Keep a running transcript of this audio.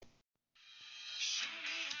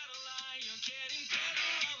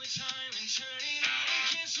time and turning on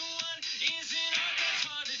against one isn't art that's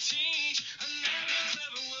hard to teach. Another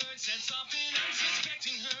clever word sets off an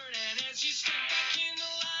unsuspecting hurt, and as you step back in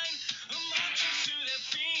the line, a mob jumps to their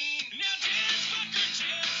feet. Now dance, fucker,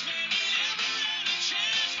 dance, man, you never had a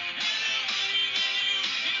chance, and no one even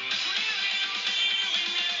knew it was really only you,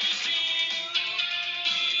 and now you steal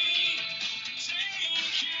away. Take your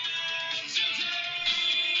life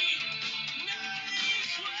today.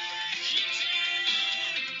 Nice work you did.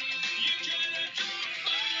 You gotta go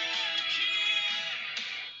fuck it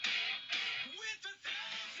with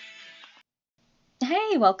 1,000.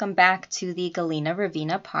 Hey, welcome back to the Galina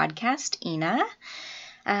Ravina podcast, Ina.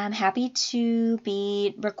 I'm happy to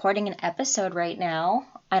be recording an episode right now.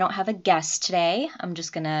 I don't have a guest today. I'm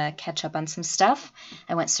just going to catch up on some stuff.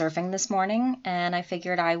 I went surfing this morning, and I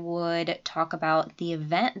figured I would talk about the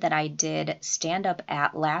event that I did stand up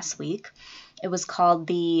at last week. It was called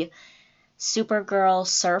the Supergirl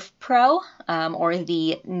Surf Pro, or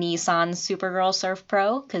the Nissan Supergirl Surf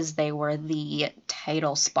Pro, because they were the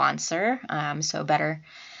title sponsor. So better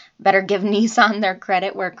give Nissan their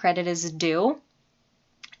credit where credit is due.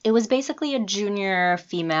 It was basically a junior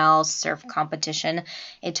female surf competition.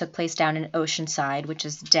 It took place down in Oceanside, which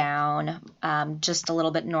is down just a little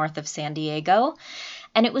bit north of San Diego.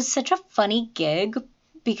 And it was such a funny gig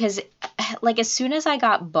because, like, as soon as I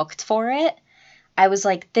got booked for it, I was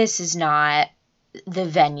like, this is not the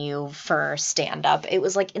venue for stand-up. It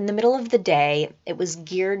was like in the middle of the day. It was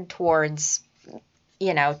geared towards,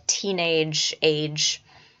 teenage age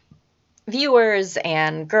viewers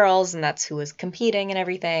and girls, and that's who was competing and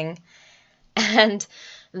everything. And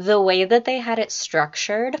the way that they had it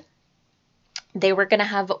structured, they were going to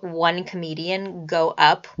have one comedian go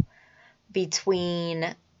up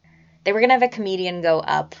between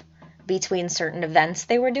certain events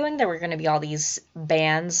they were doing. There were going to be all these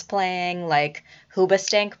bands playing, like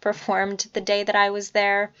Hoobastank performed the day that I was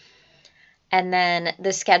there. And then the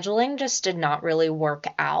scheduling just did not really work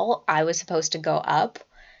out. I was supposed to go up,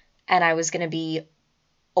 and I was going to be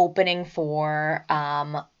opening for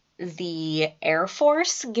the Air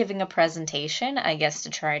Force, giving a presentation, I guess, to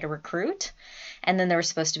try to recruit. And then there was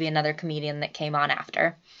supposed to be another comedian that came on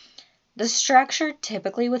after. The structure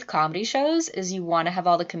typically with comedy shows is you want to have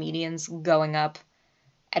all the comedians going up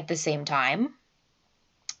at the same time.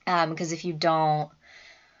 Because if you don't,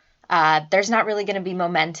 there's not really going to be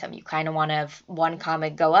momentum. You kind of want to have one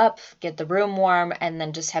comic go up, get the room warm, and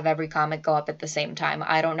then just have every comic go up at the same time.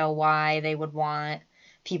 I don't know why they would want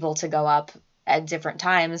people to go up at different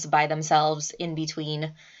times by themselves in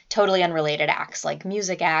between totally unrelated acts, like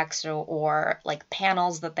music acts or like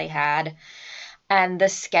panels that they had. And the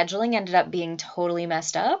scheduling ended up being totally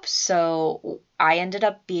messed up. So I ended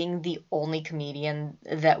up being the only comedian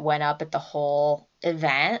that went up at the whole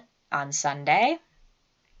event on Sunday.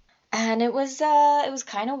 And it was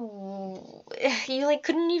kind of, you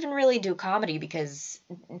couldn't even really do comedy because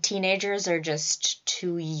teenagers are just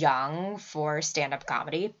too young for stand-up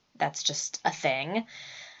comedy. That's just a thing.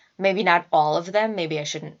 Maybe not all of them. Maybe I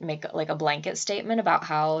shouldn't make a blanket statement about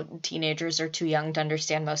how teenagers are too young to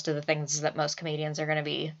understand most of the things that most comedians are going to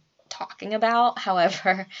be talking about.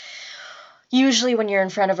 However, usually when you're in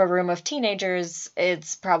front of a room of teenagers,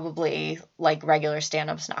 it's probably like regular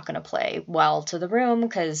stand-up's not going to play well to the room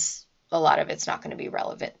because a lot of it's not going to be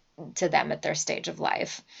relevant to them at their stage of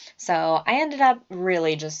life. So I ended up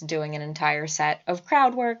really just doing an entire set of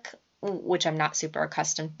crowd work, which I'm not super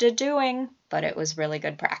accustomed to doing, but it was really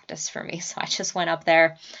good practice for me. So I just went up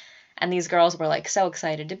there, and these girls were so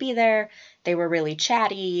excited to be there. They were really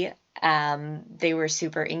chatty. They were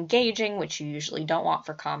super engaging, which you usually don't want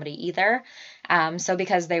for comedy either. So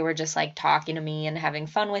because they were just talking to me and having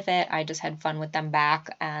fun with it, I just had fun with them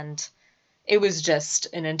back, and it was just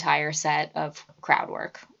an entire set of crowd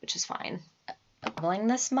work, which is fine. Traveling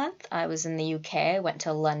this month, I was in the UK. I went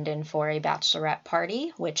to London for a bachelorette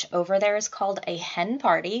party, which over there is called a hen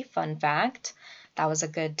party. Fun fact. That was a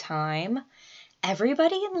good time.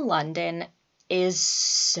 Everybody in London is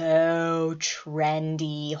so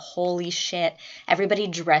trendy. Holy shit. Everybody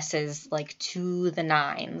dresses to the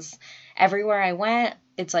nines. Everywhere I went,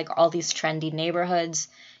 it's all these trendy neighborhoods.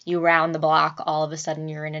 You round the block, all of a sudden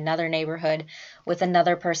you're in another neighborhood with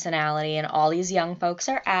another personality, and all these young folks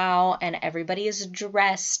are out, and everybody is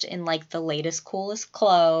dressed in the latest, coolest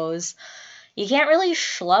clothes. You can't really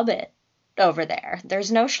schlub it over there.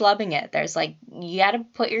 There's no schlubbing it. There's you got to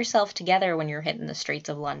put yourself together when you're hitting the streets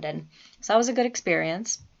of London. So that was a good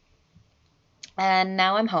experience. And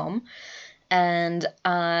now I'm home. And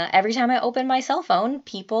every time I open my cell phone,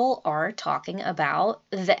 people are talking about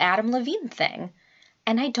the Adam Levine thing.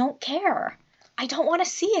 And I don't care. I don't want to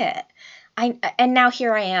see it. and now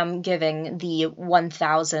here I am giving the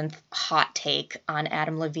 1000th hot take on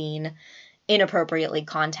Adam Levine inappropriately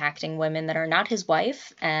contacting women that are not his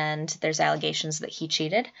wife, and there's allegations that he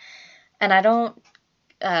cheated. And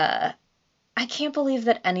I can't believe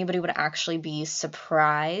that anybody would actually be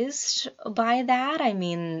surprised by that. I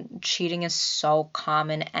mean, cheating is so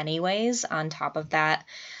common anyways. On top of that,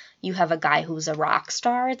 you have a guy who's a rock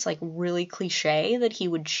star. It's like really cliche that he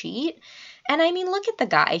would cheat. And I mean, look at the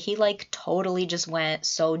guy. He like totally just went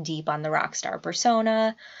so deep on the rock star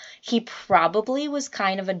persona. He probably was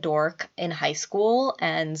kind of a dork in high school,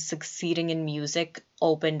 and succeeding in music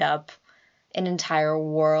opened up an entire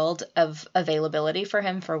world of availability for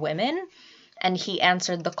him for women. And he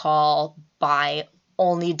answered the call by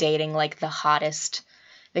only dating like the hottest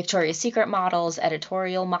Victoria's Secret models,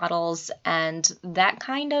 editorial models, and that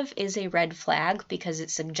kind of is a red flag because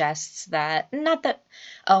it suggests that, not that,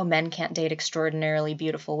 oh, men can't date extraordinarily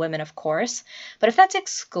beautiful women, of course, but if that's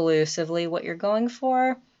exclusively what you're going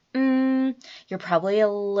for, you're probably a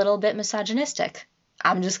little bit misogynistic.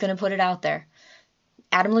 I'm just going to put it out there.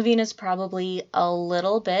 Adam Levine is probably a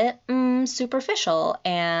little bit superficial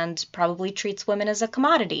and probably treats women as a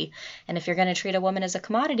commodity. And if you're going to treat a woman as a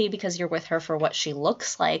commodity because you're with her for what she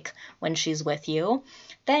looks like when she's with you,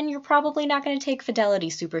 then you're probably not going to take fidelity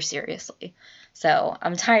super seriously. So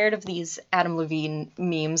I'm tired of these Adam Levine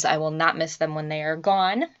memes. I will not miss them when they are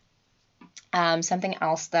gone. Something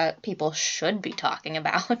else that people should be talking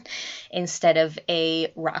about instead of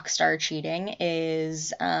a rock star cheating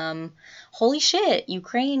is, holy shit,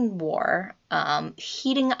 Ukraine war,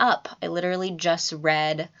 heating up. I literally just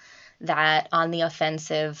read that on the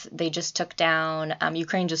offensive, they just took down,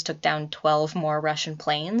 Ukraine just took down 12 more Russian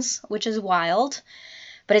planes, which is wild.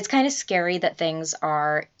 But it's kind of scary that things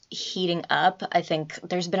are heating up. I think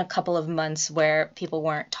there's been a couple of months where people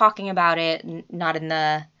weren't talking about it, not in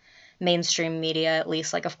the mainstream media, at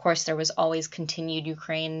least. Like, of course, there was always continued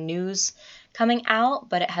Ukraine news coming out,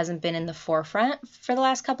 but it hasn't been in the forefront for the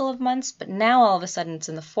last couple of months. But now all of a sudden it's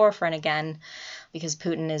in the forefront again because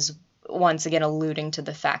Putin is once again alluding to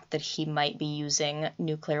the fact that he might be using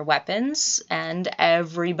nuclear weapons, and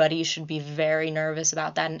everybody should be very nervous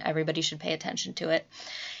about that, and everybody should pay attention to it.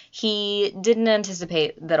 He didn't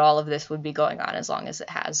anticipate that all of this would be going on as long as it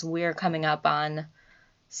has. We're coming up on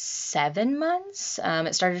 7 months.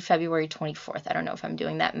 It started February 24th. I don't know if I'm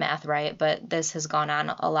doing that math right, but this has gone on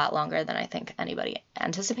a lot longer than I think anybody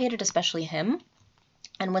anticipated, especially him.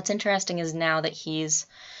 And what's interesting is now that he's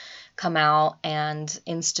come out and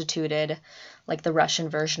instituted like the Russian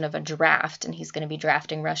version of a draft, and he's going to be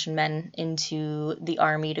drafting Russian men into the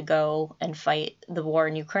army to go and fight the war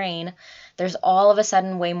in Ukraine. There's all of a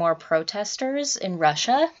sudden way more protesters in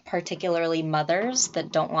Russia, particularly mothers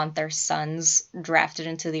that don't want their sons drafted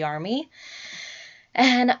into the army.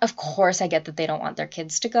 And of course, I get that they don't want their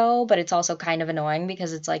kids to go, but it's also kind of annoying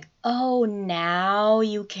because it's like, oh, now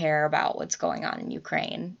you care about what's going on in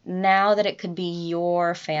Ukraine. Now that it could be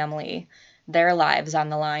your family, their lives on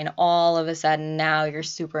the line, all of a sudden now you're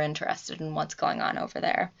super interested in what's going on over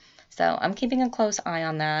there. So I'm keeping a close eye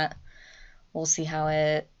on that. We'll see how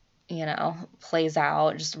it, plays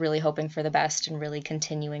out. Just really hoping for the best and really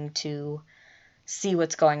continuing to see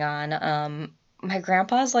what's going on. My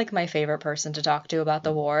grandpa's like my favorite person to talk to about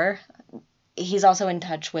the war. He's also in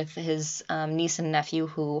touch with his niece and nephew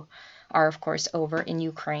who are, of course, over in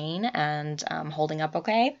Ukraine and holding up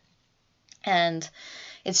okay. And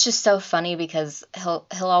it's just so funny because he'll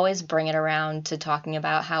always bring it around to talking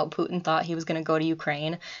about how Putin thought he was going to go to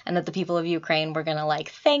Ukraine and that the people of Ukraine were going to like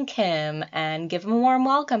thank him and give him a warm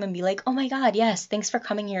welcome and be like, oh my God, yes, thanks for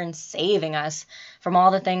coming here and saving us from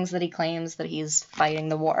all the things that he claims that he's fighting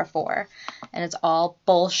the war for. And it's all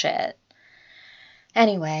bullshit.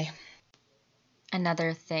 Anyway,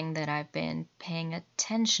 another thing that I've been paying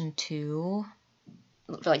attention to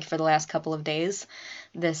like for the last couple of days,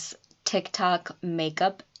 this TikTok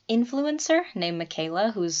makeup influencer named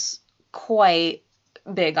Michaela, who's quite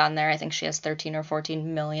big on there. I think she has 13 or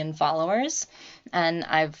 14 million followers. And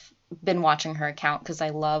I've been watching her account because I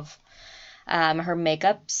love her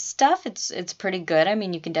makeup stuff. It's pretty good. I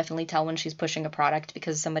mean, you can definitely tell when she's pushing a product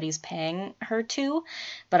because somebody's paying her to.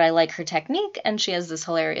 But I like her technique, and she has this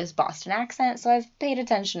hilarious Boston accent. So I've paid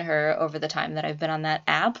attention to her over the time that I've been on that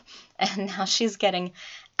app. And now she's getting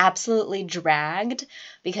absolutely dragged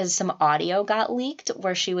because some audio got leaked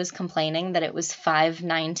where she was complaining that it was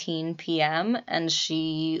 5:19 p.m. and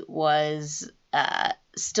she was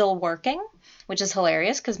still working, which is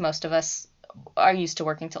hilarious because most of us are used to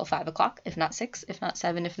working till 5 o'clock, if not 6, if not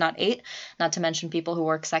 7, if not 8, not to mention people who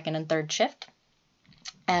work second and third shift.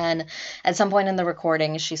 And at some point in the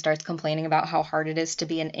recording, she starts complaining about how hard it is to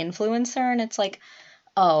be an influencer. And it's like,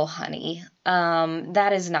 oh, honey,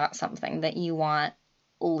 that is not something that you want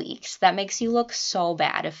leaked. That makes you look so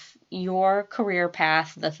bad. If your career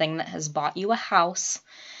path, the thing that has bought you a house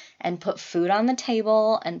and put food on the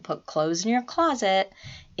table and put clothes in your closet,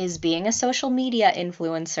 is being a social media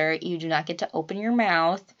influencer, you do not get to open your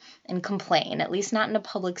mouth and complain, at least not in a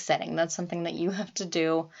public setting. That's something that you have to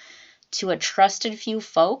do to a trusted few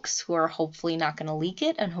folks who are hopefully not going to leak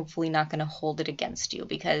it and hopefully not going to hold it against you,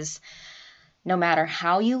 because no matter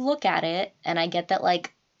how you look at it, and I get that,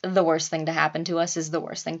 like, the worst thing to happen to us is the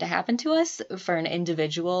worst thing to happen to us for an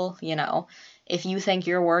individual, you know. If you think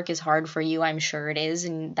your work is hard for you, I'm sure it is,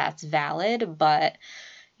 and that's valid, but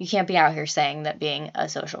you can't be out here saying that being a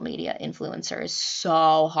social media influencer is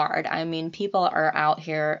so hard. I mean, people are out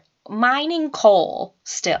here mining coal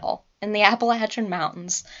still in the Appalachian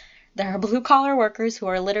Mountains. There are blue collar workers who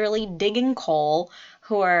are literally digging coal,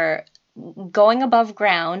 who are going above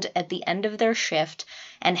ground at the end of their shift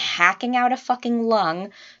and hacking out a fucking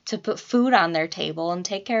lung to put food on their table and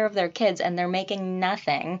take care of their kids, and they're making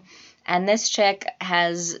nothing. And this chick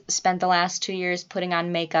has spent the last 2 years putting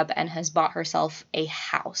on makeup and has bought herself a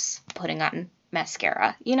house putting on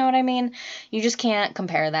mascara. You know what I mean? You just can't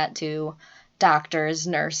compare that to doctors,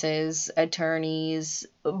 nurses, attorneys,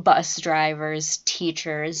 bus drivers,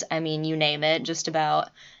 teachers. I mean, you name it. Just about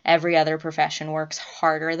every other profession works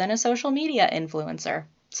harder than a social media influencer.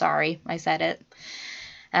 Sorry, I said it.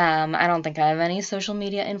 I don't think I have any social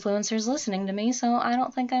media influencers listening to me, so I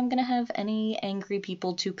don't think I'm going to have any angry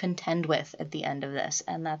people to contend with at the end of this,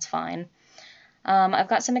 and that's fine. I've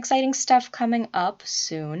got some exciting stuff coming up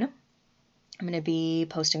soon. I'm going to be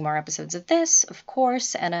posting more episodes of this, of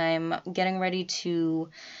course, and I'm getting ready to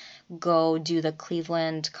go do the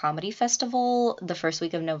Cleveland Comedy Festival the first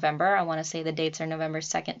week of November. I want to say the dates are November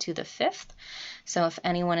 2nd to the 5th. So if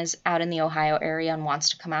anyone is out in the Ohio area and wants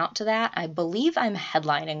to come out to that, I believe I'm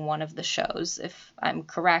headlining one of the shows, if I'm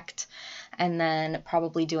correct, and then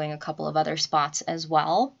probably doing a couple of other spots as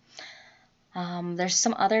well. There's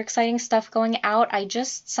some other exciting stuff going out. I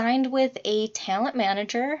just signed with a talent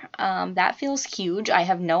manager. That feels huge. I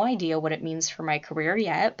have no idea what it means for my career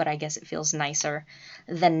yet, but I guess it feels nicer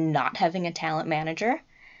than not having a talent manager.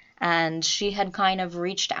 And she had kind of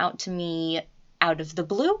reached out to me out of the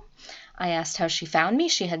blue. I asked how she found me.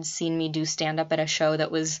 She had seen me do stand-up at a show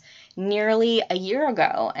that was nearly a year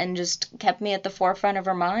ago and just kept me at the forefront of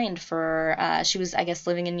her mind for, she was, I guess,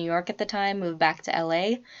 living in New York at the time, moved back to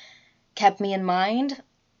LA, kept me in mind,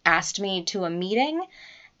 asked me to a meeting,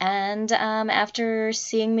 and after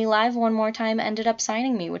seeing me live one more time, ended up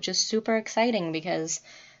signing me, which is super exciting because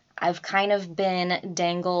I've kind of been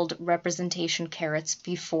dangled representation carrots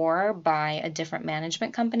before by a different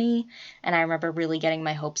management company, and I remember really getting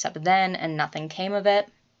my hopes up then, and nothing came of it.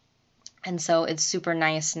 And so it's super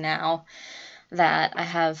nice now that I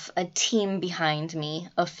have a team behind me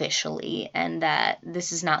officially, and that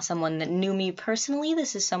this is not someone that knew me personally.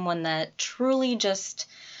 This is someone that truly just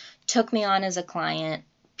took me on as a client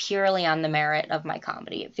purely on the merit of my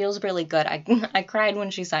comedy. It feels really good. I cried when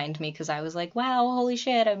she signed me because I was like, wow, holy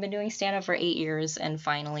shit, I've been doing stand-up for 8 years, and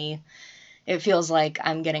finally it feels like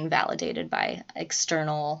I'm getting validated by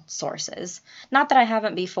external sources. Not that I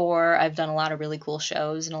haven't before. I've done a lot of really cool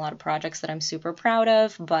shows and a lot of projects that I'm super proud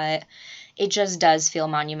of, but it just does feel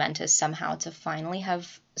monumentous somehow to finally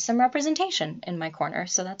have some representation in my corner.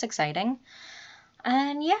 So that's exciting.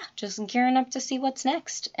 And yeah, just gearing up to see what's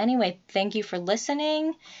next. Anyway, thank you for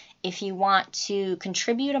listening. If you want to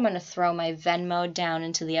contribute, I'm going to throw my Venmo down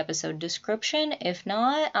into the episode description. If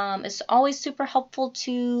not, it's always super helpful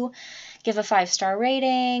to give a 5-star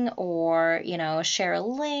rating or, share a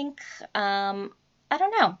link. I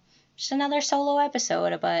don't know. Just another solo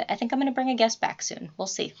episode, but I think I'm going to bring a guest back soon. We'll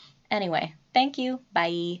see. Anyway, thank you.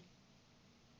 Bye.